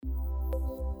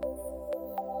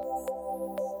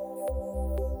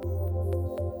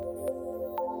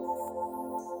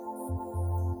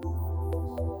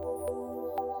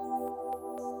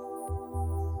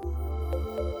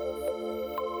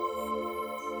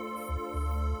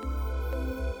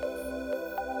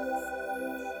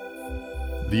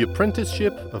The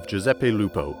Apprenticeship of Giuseppe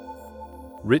Lupo.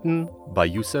 Written by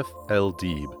Yusef L.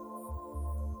 Deeb.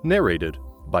 Narrated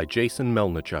by Jason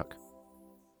Melnichuk.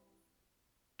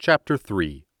 Chapter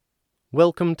 3.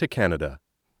 Welcome to Canada.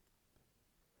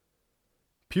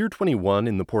 Pier 21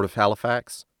 in the Port of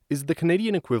Halifax is the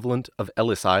Canadian equivalent of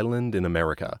Ellis Island in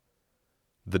America,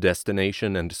 the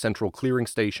destination and central clearing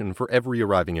station for every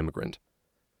arriving immigrant.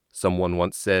 Someone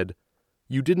once said,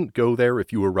 "You didn't go there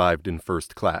if you arrived in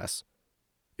first class.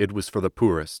 It was for the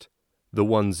poorest, the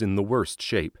ones in the worst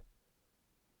shape."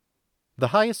 The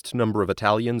highest number of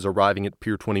Italians arriving at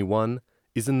Pier 21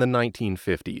 is in the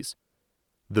 1950s,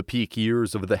 the peak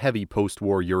years of the heavy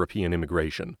post-war European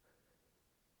immigration.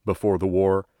 Before the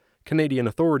war, Canadian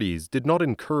authorities did not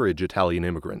encourage Italian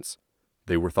immigrants.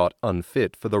 They were thought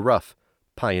unfit for the rough,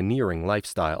 pioneering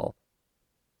lifestyle.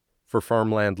 For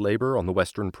farmland labor on the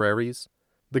western prairies,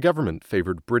 the government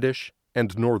favored British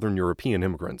and Northern European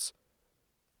immigrants.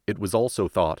 It was also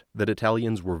thought that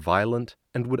Italians were violent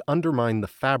and would undermine the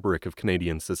fabric of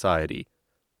Canadian society.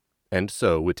 And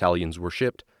so Italians were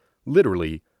shipped,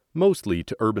 literally, mostly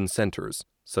to urban centers,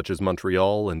 such as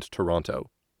Montreal and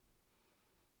Toronto.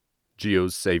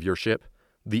 Gio's savior ship,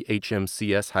 the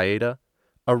HMCS Haida,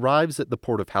 arrives at the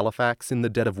port of Halifax in the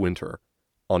dead of winter,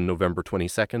 on November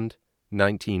 22,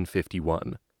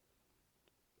 1951.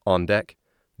 On deck,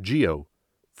 Gio,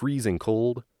 freezing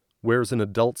cold, wears an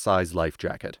adult-sized life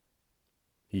jacket.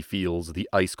 He feels the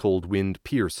ice-cold wind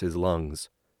pierce his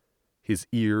lungs. His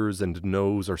ears and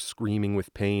nose are screaming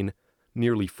with pain,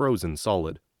 nearly frozen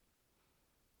solid.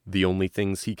 The only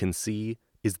things he can see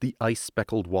is the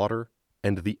ice-speckled water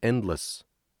and the endless,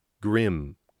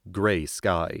 grim, gray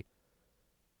sky.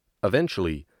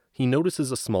 Eventually, he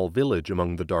notices a small village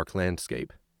among the dark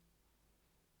landscape.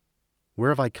 Where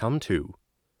have I come to?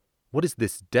 What is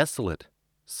this desolate,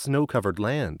 snow-covered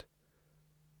land?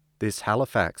 This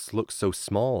Halifax looks so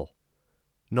small,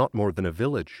 not more than a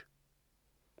village.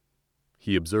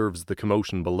 He observes the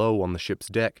commotion below on the ship's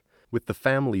deck, with the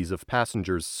families of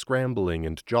passengers scrambling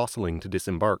and jostling to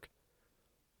disembark.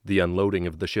 The unloading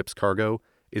of the ship's cargo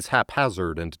is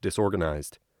haphazard and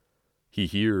disorganized. He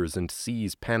hears and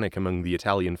sees panic among the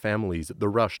Italian families at the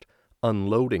rushed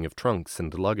unloading of trunks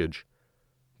and luggage.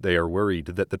 They are worried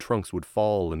that the trunks would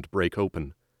fall and break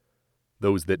open.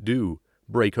 Those that do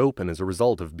break open as a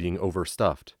result of being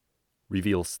overstuffed,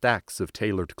 reveal stacks of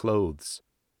tailored clothes,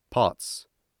 pots,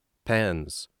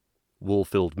 pans,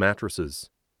 wool-filled mattresses,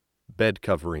 bed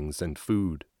coverings, and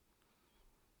food.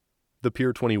 The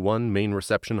Pier 21 main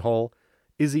reception hall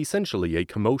is essentially a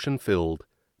commotion-filled,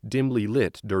 dimly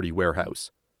lit dirty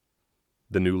warehouse.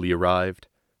 The newly arrived,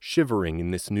 shivering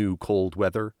in this new cold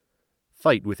weather,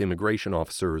 fight with immigration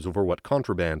officers over what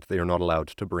contraband they are not allowed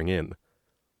to bring in.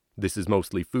 This is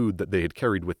mostly food that they had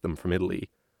carried with them from Italy.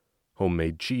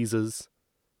 Homemade cheeses,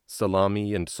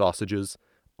 salami, and sausages,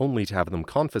 only to have them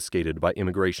confiscated by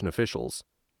immigration officials.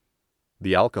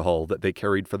 The alcohol that they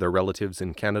carried for their relatives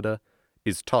in Canada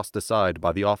is tossed aside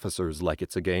by the officers like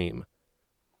it's a game.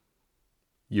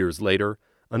 Years later,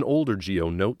 an older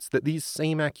Gio notes that these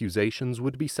same accusations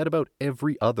would be said about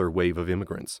every other wave of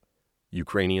immigrants: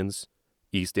 Ukrainians,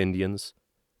 East Indians,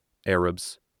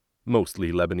 Arabs,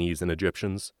 mostly Lebanese and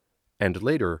Egyptians, and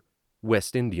later,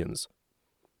 West Indians.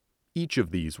 Each of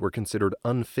these were considered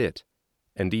unfit,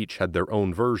 and each had their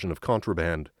own version of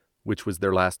contraband, which was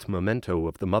their last memento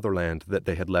of the motherland that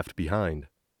they had left behind,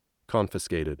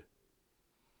 confiscated.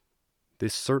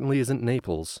 This certainly isn't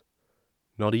Naples.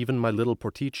 Not even my little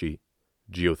Portici,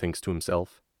 Gio thinks to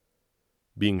himself.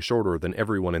 Being shorter than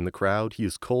everyone in the crowd, he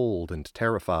is cold and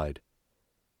terrified.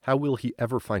 How will he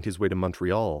ever find his way to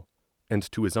Montreal,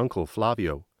 and to his uncle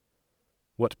Flavio?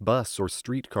 What bus or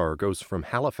streetcar goes from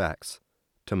Halifax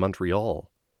to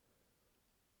Montreal?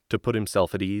 To put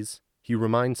himself at ease, he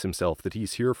reminds himself that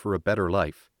he's here for a better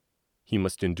life. He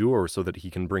must endure so that he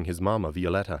can bring his mama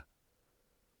Violetta.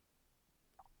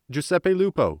 "Giuseppe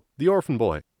Lupo, the orphan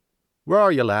boy. Where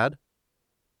are you, lad?"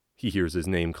 He hears his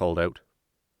name called out.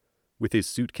 With his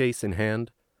suitcase in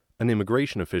hand, an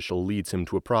immigration official leads him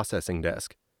to a processing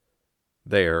desk.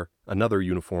 There, another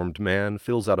uniformed man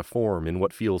fills out a form in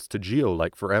what feels to Gio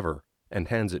like forever, and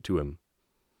hands it to him.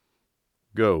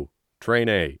 "Go, train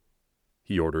A,"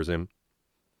 he orders him.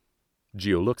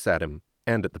 Gio looks at him,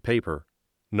 and at the paper,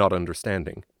 not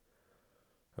understanding.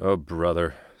 "Oh,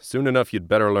 brother, soon enough you'd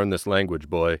better learn this language,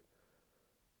 boy."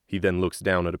 He then looks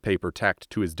down at a paper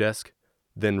tacked to his desk,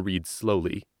 then reads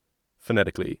slowly,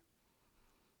 phonetically.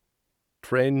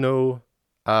 "Treno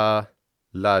a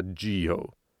la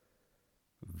Gio.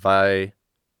 Vai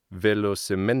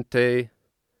velocemente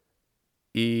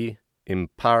e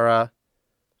impara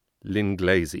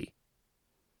l'inglese."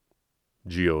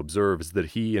 Gio observes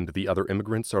that he and the other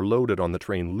immigrants are loaded on the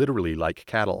train literally like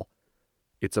cattle.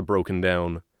 It's a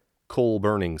broken-down,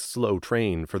 coal-burning, slow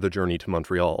train for the journey to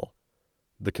Montreal.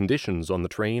 The conditions on the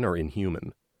train are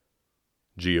inhuman.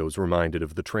 Gio's reminded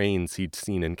of the trains he'd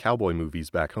seen in cowboy movies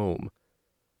back home.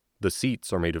 The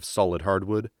seats are made of solid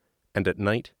hardwood, and at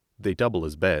night they double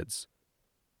as beds.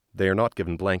 They are not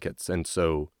given blankets, and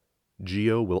so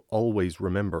Gio will always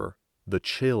remember the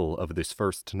chill of this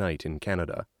first night in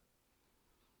Canada.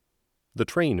 The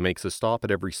train makes a stop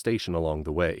at every station along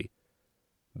the way.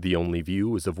 The only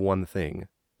view is of one thing: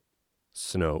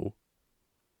 snow.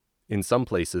 In some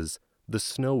places, the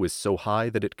snow is so high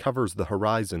that it covers the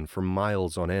horizon for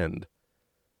miles on end.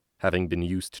 Having been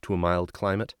used to a mild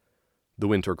climate, the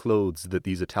winter clothes that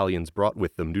these Italians brought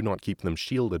with them do not keep them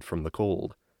shielded from the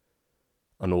cold.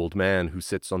 An old man who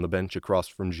sits on the bench across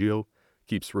from Gio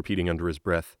keeps repeating under his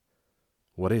breath,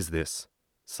 "What is this?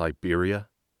 Siberia?"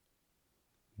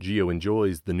 Gio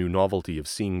enjoys the new novelty of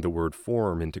seeing the word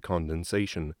form into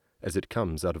condensation as it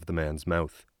comes out of the man's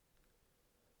mouth.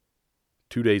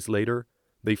 2 days later,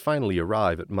 they finally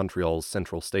arrive at Montreal's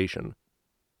central station,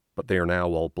 but they are now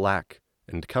all black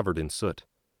and covered in soot.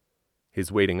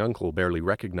 His waiting uncle barely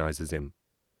recognizes him.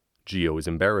 Gio is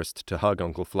embarrassed to hug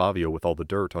Uncle Flavio with all the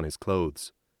dirt on his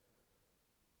clothes.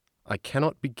 "I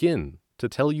cannot begin to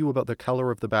tell you about the color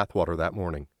of the bathwater that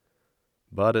morning,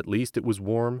 but at least it was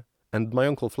warm, and my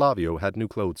Uncle Flavio had new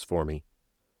clothes for me."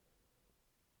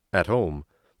 At home,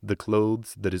 the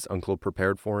clothes that his uncle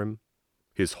prepared for him,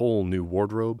 his whole new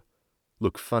wardrobe,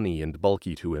 look funny and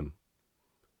bulky to him.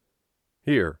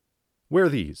 "Here, wear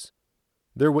these.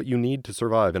 They're what you need to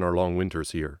survive in our long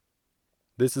winters here.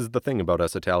 This is the thing about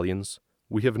us Italians.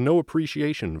 We have no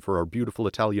appreciation for our beautiful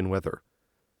Italian weather.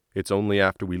 It's only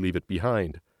after we leave it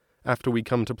behind, after we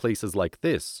come to places like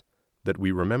this, that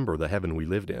we remember the heaven we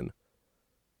lived in.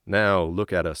 Now,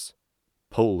 look at us.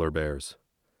 Polar bears.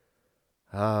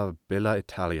 Ah, bella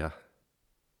Italia."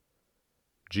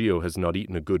 Gio has not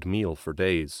eaten a good meal for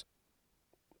days.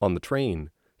 On the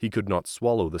train, he could not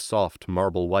swallow the soft,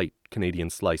 marble-white Canadian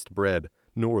sliced bread,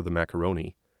 nor the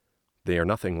macaroni. They are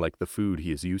nothing like the food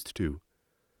he is used to.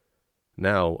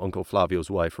 Now, Uncle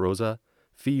Flavio's wife, Rosa,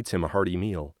 feeds him a hearty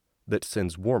meal that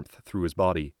sends warmth through his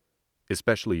body,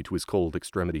 especially to his cold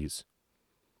extremities.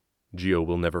 Gio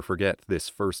will never forget this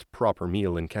first proper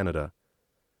meal in Canada.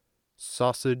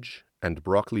 Sausage and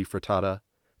broccoli frittata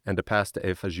and a pasta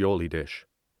e fagioli dish.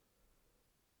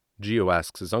 Gio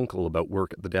asks his uncle about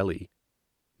work at the deli.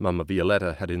 Mamma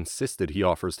Violetta had insisted he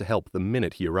offers to help the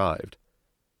minute he arrived.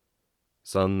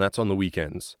 "Son, that's on the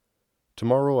weekends.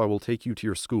 Tomorrow I will take you to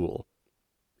your school.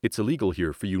 It's illegal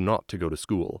here for you not to go to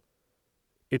school.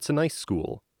 It's a nice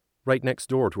school, right next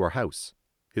door to our house,"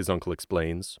 his uncle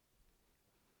explains.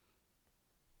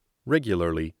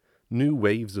 Regularly, new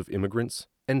waves of immigrants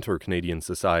enter Canadian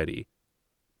society.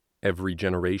 Every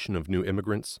generation of new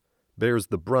immigrants bears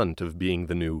the brunt of being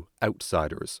the new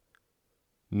outsiders.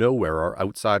 Nowhere are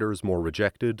outsiders more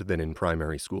rejected than in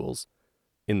primary schools.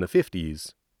 In the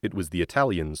 50s, it was the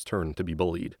Italians' turn to be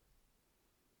bullied.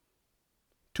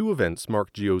 2 events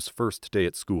mark Gio's first day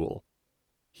at school.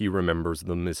 He remembers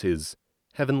them as his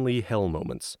heavenly hell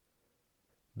moments.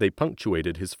 They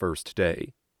punctuated his first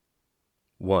day.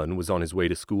 One was on his way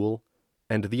to school,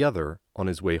 and the other on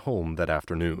his way home that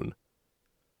afternoon.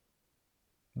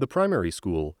 The primary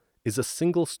school is a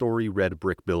single-story red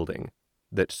brick building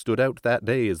that stood out that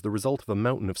day as the result of a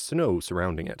mountain of snow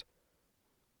surrounding it.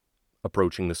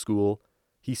 Approaching the school,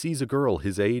 he sees a girl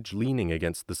his age leaning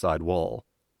against the side wall.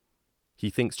 He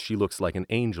thinks she looks like an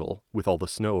angel with all the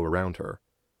snow around her.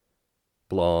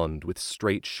 Blonde, with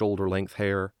straight shoulder-length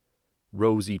hair,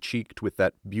 rosy-cheeked with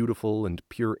that beautiful and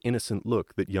pure innocent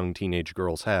look that young teenage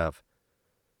girls have.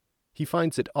 He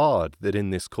finds it odd that in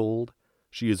this cold,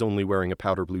 she is only wearing a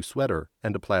powder blue sweater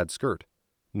and a plaid skirt,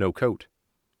 no coat.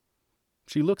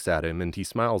 She looks at him and he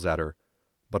smiles at her,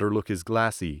 but her look is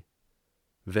glassy,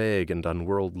 vague and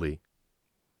unworldly.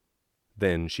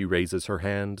 Then she raises her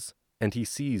hands, and he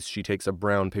sees she takes a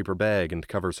brown paper bag and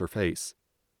covers her face.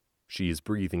 She is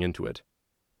breathing into it.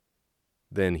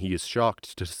 Then he is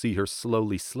shocked to see her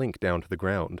slowly slink down to the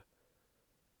ground.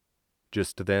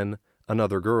 Just then,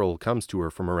 another girl comes to her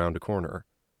from around a corner,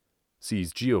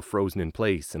 sees Gio frozen in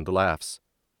place, and laughs.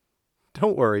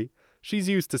 "Don't worry, she's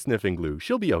used to sniffing glue.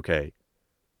 She'll be okay."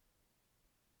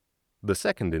 The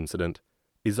second incident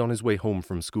is on his way home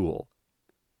from school.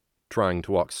 Trying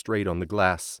to walk straight on the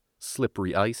glass,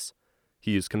 slippery ice,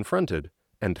 he is confronted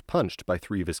and punched by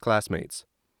 3 of his classmates.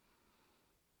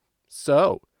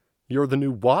 "So, you're the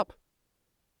new WAP?"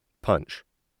 Punch.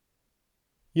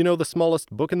 "You know the smallest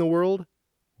book in the world?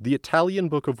 The Italian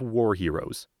Book of War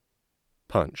Heroes.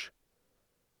 Punch.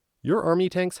 Your army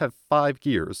tanks have 5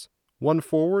 gears, 1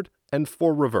 forward and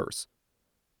 4 reverse.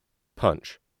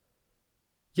 Punch.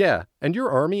 Yeah, and your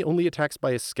army only attacks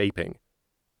by escaping.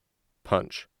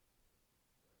 Punch.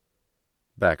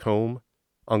 Back home,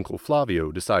 Uncle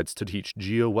Flavio decides to teach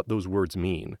Gio what those words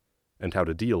mean, and how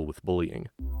to deal with bullying.